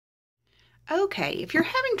Okay, if you're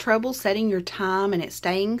having trouble setting your time and it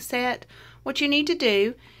staying set, what you need to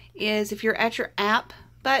do is, if you're at your app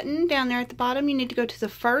button down there at the bottom, you need to go to the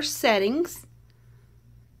first settings,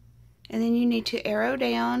 and then you need to arrow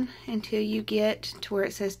down until you get to where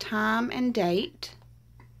it says time and date.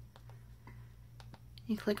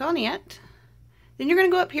 You click on it. Then you're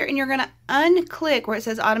going to go up here and you're going to unclick where it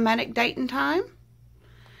says automatic date and time.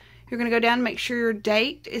 You're going to go down and make sure your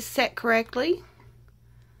date is set correctly.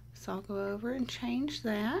 So I'll go over and change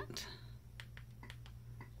that.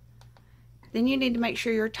 Then you need to make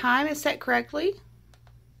sure your time is set correctly.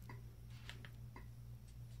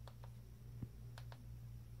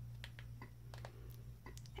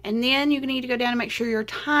 And then you need to go down and make sure your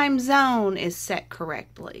time zone is set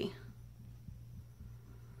correctly.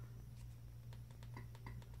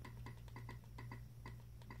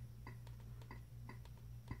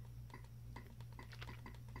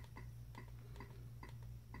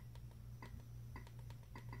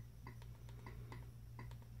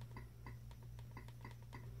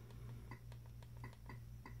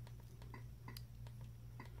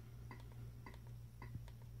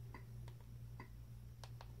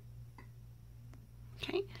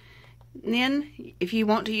 Okay, and then if you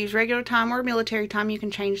want to use regular time or military time, you can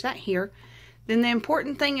change that here. Then the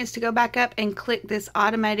important thing is to go back up and click this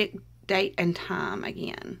automatic date and time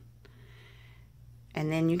again.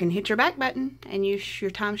 And then you can hit your back button and your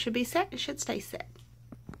time should be set. It should stay set.